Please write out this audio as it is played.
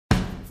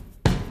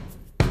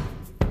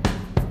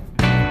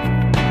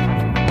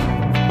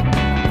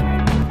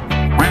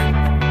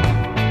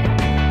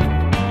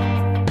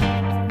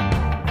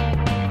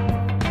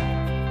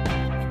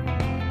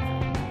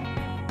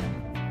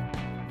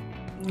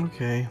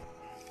Okay.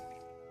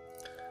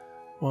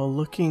 While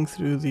looking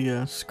through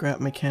the scrap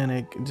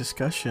mechanic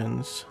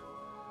discussions,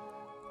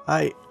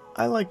 I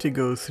like to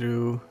go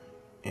through,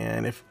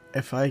 and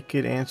if I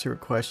could answer a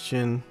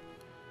question,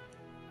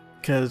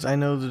 because I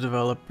know the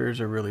developers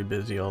are really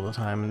busy all the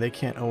time and they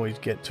can't always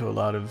get to a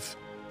lot of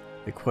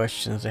the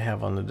questions they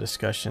have on the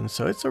discussion,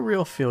 so it's a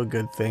real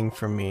feel-good thing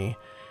for me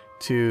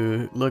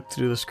to look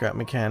through the scrap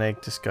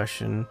mechanic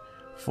discussion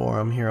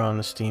forum here on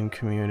the Steam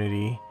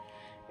community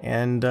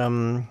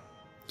and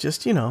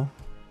just, you know,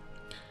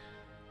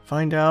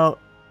 find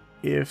out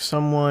if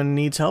someone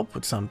needs help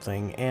with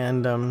something.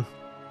 And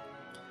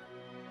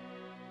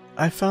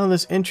I found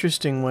this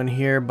interesting one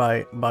here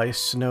by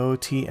Snow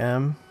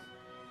TM,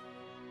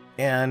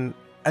 and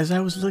as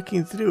I was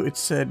looking through, it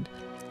said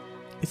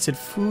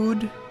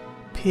food,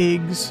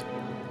 pigs,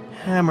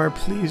 hammer,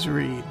 please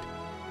read.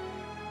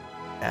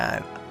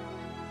 And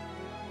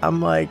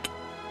I'm like,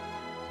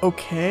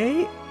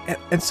 okay.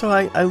 And so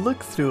I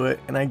look through it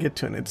and I get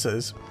to it and it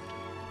says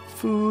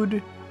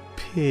food,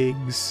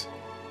 pigs,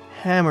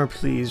 hammer,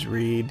 please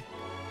read.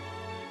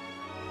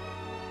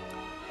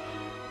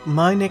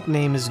 My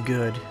nickname is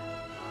Good,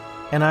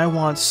 and I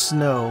want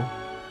Snow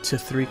to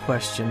 3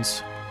 questions.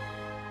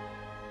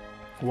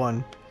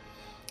 1.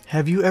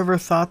 Have you ever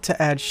thought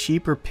to add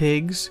sheep or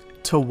pigs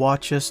to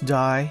watch us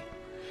die?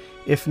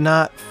 If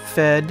not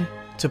fed,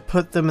 to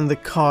put them in the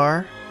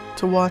car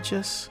to watch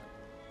us?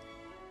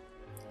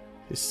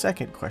 His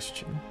second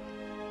question.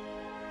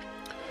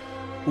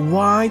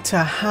 Why to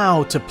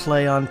how to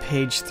play on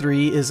page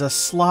 3 is a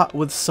slot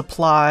with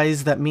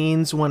supplies that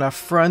means when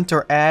affront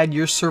or add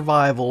your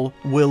survival,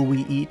 will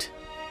we eat?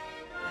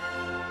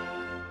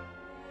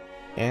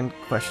 And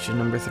question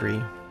number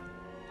 3.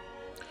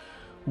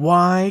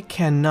 Why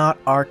cannot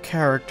our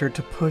character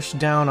to push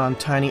down on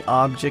tiny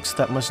objects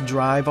that must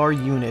drive our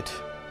unit?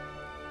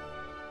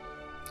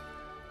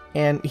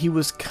 And he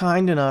was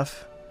kind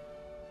enough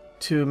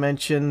to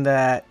mention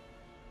that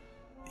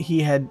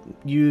he had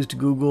used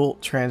Google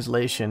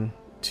Translation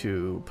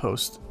to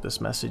post this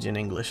message in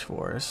English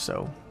for us,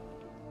 so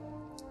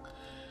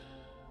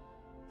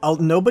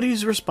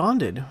nobody's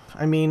responded.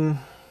 I mean,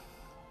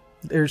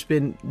 there's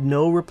been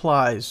no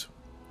replies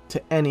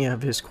to any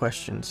of his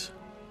questions.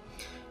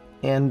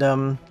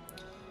 And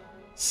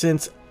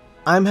since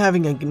I'm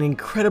having an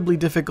incredibly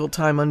difficult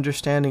time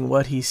understanding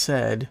what he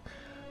said,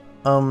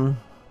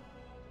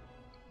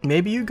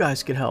 maybe you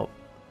guys could help.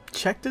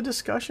 Check the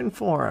discussion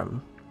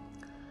forum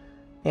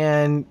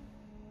and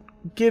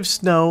give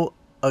Snow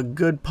a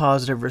good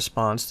positive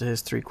response to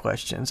his 3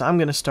 questions. I'm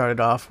going to start it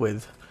off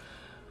with,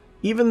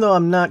 even though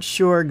I'm not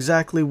sure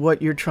exactly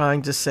what you're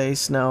trying to say,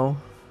 Snow,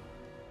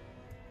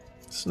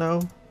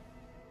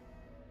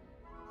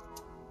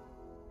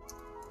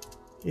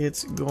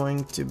 it's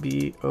going to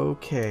be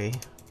okay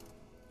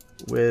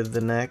with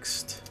the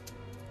next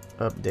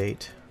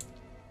update.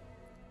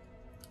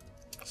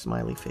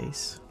 Smiley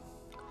face.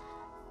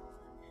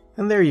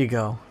 And there you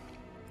go.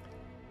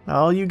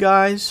 All you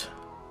guys,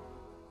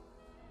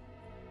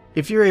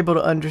 if you're able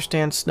to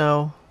understand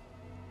Snow,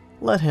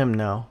 let him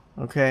know,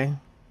 okay?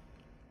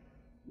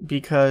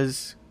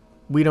 Because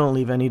we don't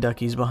leave any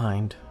duckies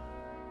behind.